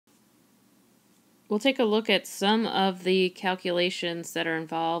We'll take a look at some of the calculations that are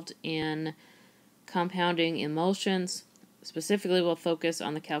involved in compounding emulsions. Specifically, we'll focus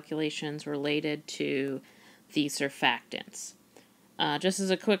on the calculations related to the surfactants. Just as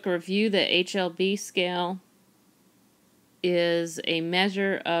a quick review, the HLB scale is a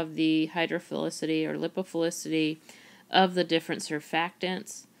measure of the hydrophilicity or lipophilicity of the different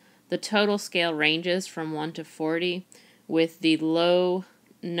surfactants. The total scale ranges from 1 to 40, with the low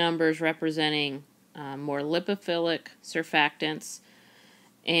numbers representing more lipophilic surfactants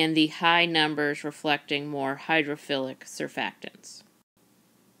and the high numbers reflecting more hydrophilic surfactants.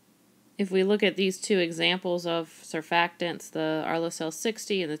 If we look at these two examples of surfactants, the Arlocell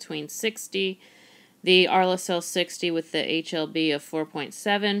 60 and the Tween 60, the Arlocell 60 with the HLB of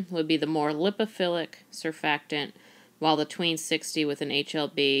 4.7 would be the more lipophilic surfactant, while the Tween 60 with an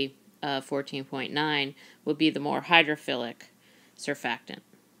HLB of 14.9 would be the more hydrophilic surfactant.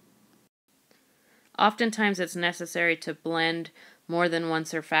 Oftentimes it's necessary to blend more than one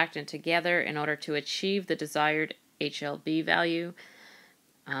surfactant together in order to achieve the desired HLB value.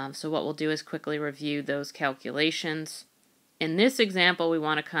 So what we'll do is quickly review those calculations. In this example, we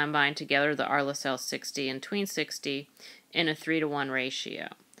want to combine together the Arlocell 60 and Tween 60 in a 3-to-1 ratio.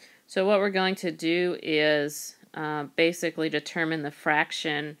 So what we're going to do is basically determine the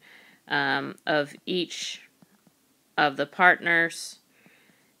fraction of each of the partners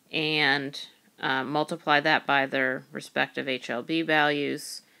and multiply that by their respective HLB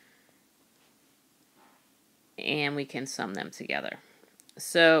values, and we can sum them together.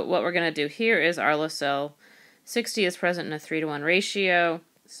 So what we're going to do here is Arlocell 60 is present in a 3-to-1 ratio,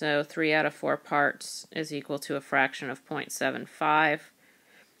 so 3 out of 4 parts is equal to a fraction of 0.75.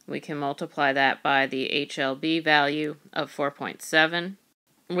 We can multiply that by the HLB value of 4.7,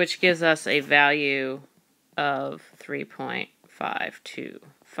 which gives us a value of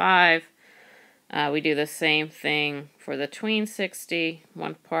 3.525. We do the same thing for the Tween 60.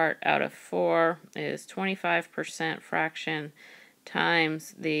 1 part out of 4 is 25% fraction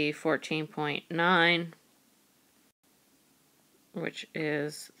times the 14.9, which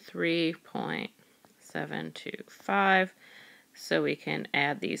is 3.725. So we can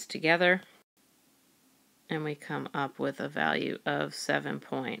add these together and we come up with a value of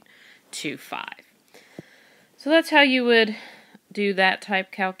 7.25. So that's how you would do that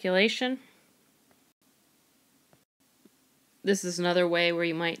type calculation. This is another way where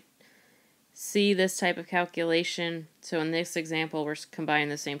you might see this type of calculation. So in this example, we're combining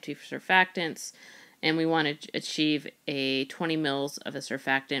the same two surfactants, and we want to achieve a 20 mils of a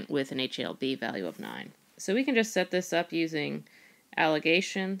surfactant with an HLB value of 9. So we can just set this up using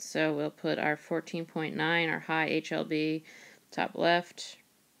alligation. So we'll put our 14.9, our high HLB, top left,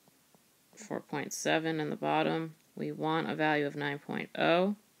 4.7 in the bottom. We want a value of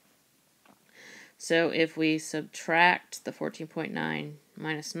 9.0. So if we subtract the 14.9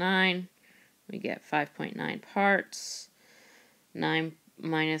 minus 9, we get 5.9 parts. 9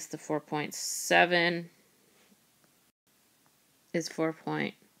 minus the 4.7 is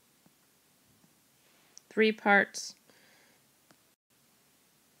 4.3 parts.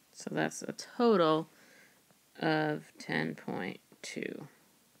 So that's a total of 10.2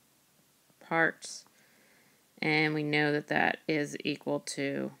 parts. And we know that that is equal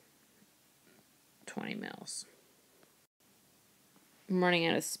to 20 mils. I'm running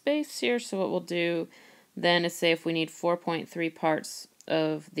out of space here, so what we'll do then is say if we need 4.3 parts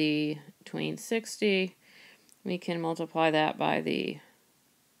of the Tween 60, we can multiply that by the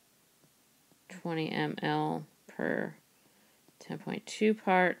 20 ml per 10.2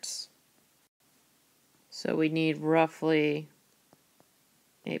 parts. So we need roughly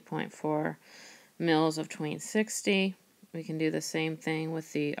 8.4 mils of Tween 60. We can do the same thing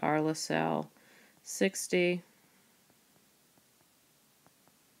with the Arlocell 60.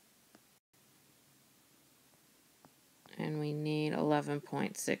 And we need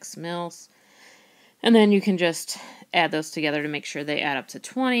 11.6 mils. And then you can just add those together to make sure they add up to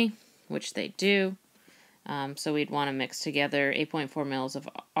 20, which they do. So we'd want to mix together 8.4 mils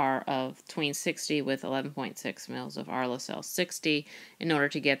of Tween 60 with 11.6 mils of Arlocell 60 in order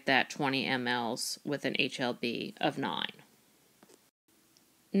to get that 20 mLs with an HLB of 9.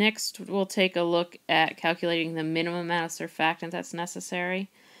 Next, we'll take a look at calculating the minimum amount of surfactant that's necessary.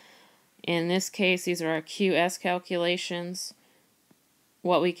 In this case, these are our QS calculations.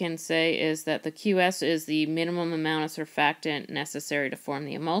 What we can say is that the QS is the minimum amount of surfactant necessary to form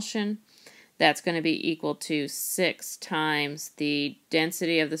the emulsion. That's going to be equal to 6 times the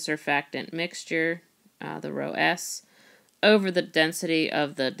density of the surfactant mixture, the rho S, over the density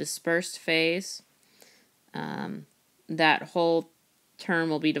of the dispersed phase. That whole term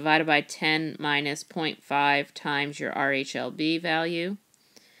will be divided by 10 minus 0.5 times your RHLB value.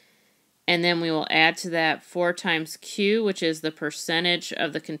 And then we will add to that 4 times Q, which is the percentage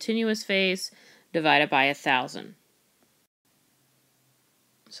of the continuous phase, divided by 1,000.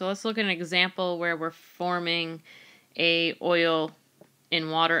 So let's look at an example where we're forming a oil in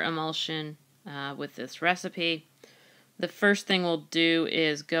water emulsion with this recipe. The first thing we'll do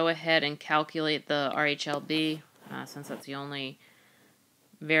is go ahead and calculate the RHLB, since that's the only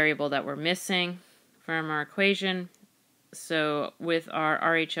variable that we're missing from our equation. So with our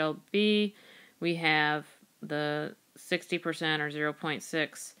RHLB, we have the 60% or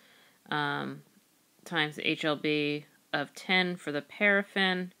 0.6 times the HLB of 10 for the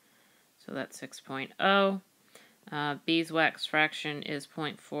paraffin, so that's 6.0. Beeswax fraction is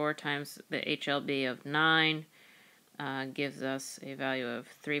 0.4 times the HLB of 9, gives us a value of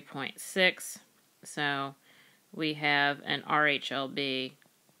 3.6. So we have an RHLB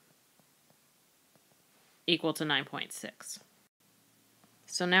equal to 9.6.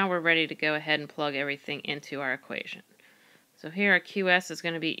 So now we're ready to go ahead and plug everything into our equation. So here our QS is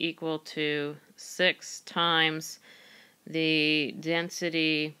going to be equal to 6 times the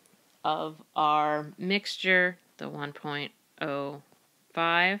density of our mixture, the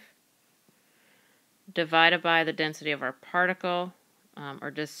 1.05, divided by the density of our particle,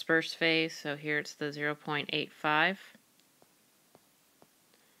 or dispersed phase, so here it's the 0.85.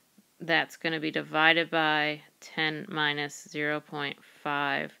 That's going to be divided by 10 minus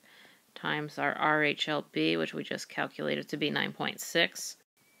 0.5 times our RHLB, which we just calculated to be 9.6.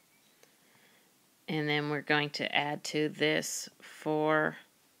 And then we're going to add to this 4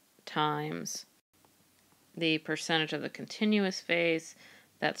 times the percentage of the continuous phase,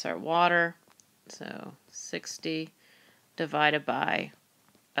 that's our water, so 60 divided by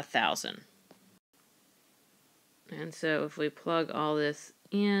 1,000. And so if we plug all this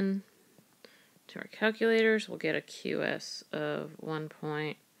in to our calculators, we'll get a QS of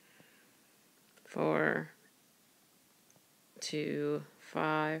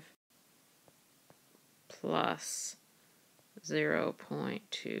 1.425 plus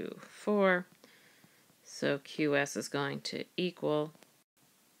 0.24. So QS is going to equal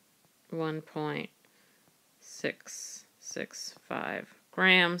 1.665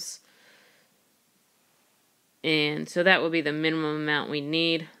 grams. And so that would be the minimum amount we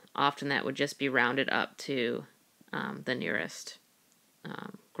need. Often that would just be rounded up to the nearest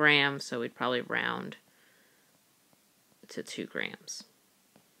gram, so we'd probably round to 2 grams.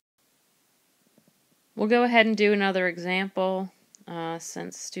 We'll go ahead and do another example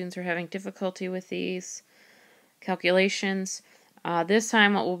since students are having difficulty with these calculations. This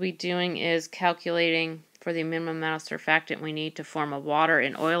time what we'll be doing is calculating for the minimum amount of surfactant we need to form a water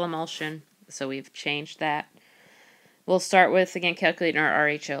and oil emulsion, so we've changed that. We'll start with, again, calculating our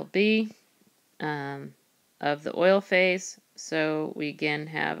RHLB of the oil phase. So we again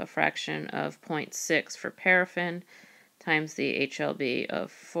have a fraction of 0.6 for paraffin times the HLB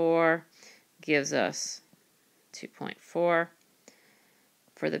of 4 gives us 2.4.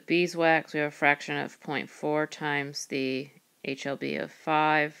 For the beeswax, we have a fraction of 0.4 times the HLB of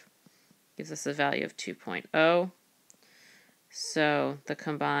 5 gives us a value of 2.0. So the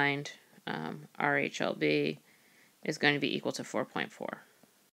combined RHLB is going to be equal to 4.4.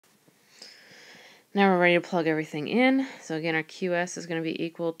 Now we're ready to plug everything in. So again, our QS is going to be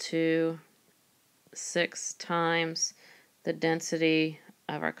equal to 6 times the density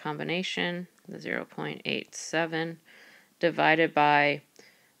of our combination, the 0.87, divided by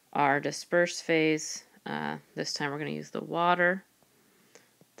our dispersed phase. This time we're going to use the water,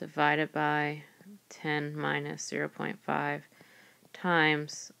 divided by 10 minus 0.5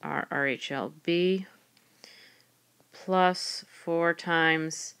 times our RHLB, plus 4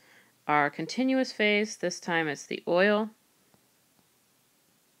 times our continuous phase. This time it's the oil.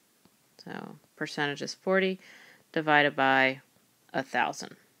 So percentage is 40 divided by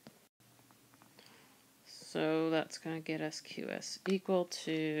 1,000. So that's going to get us QS equal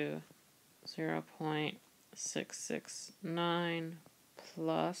to 0.669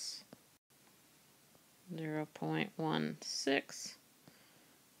 plus 0.16.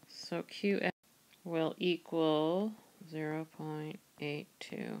 So QS will equal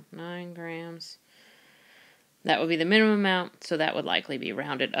 0.829 grams. That would be the minimum amount, so that would likely be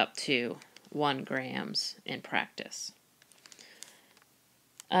rounded up to 1 grams in practice.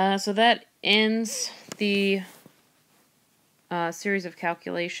 So that ends the series of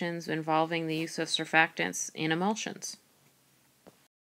calculations involving the use of surfactants in emulsions.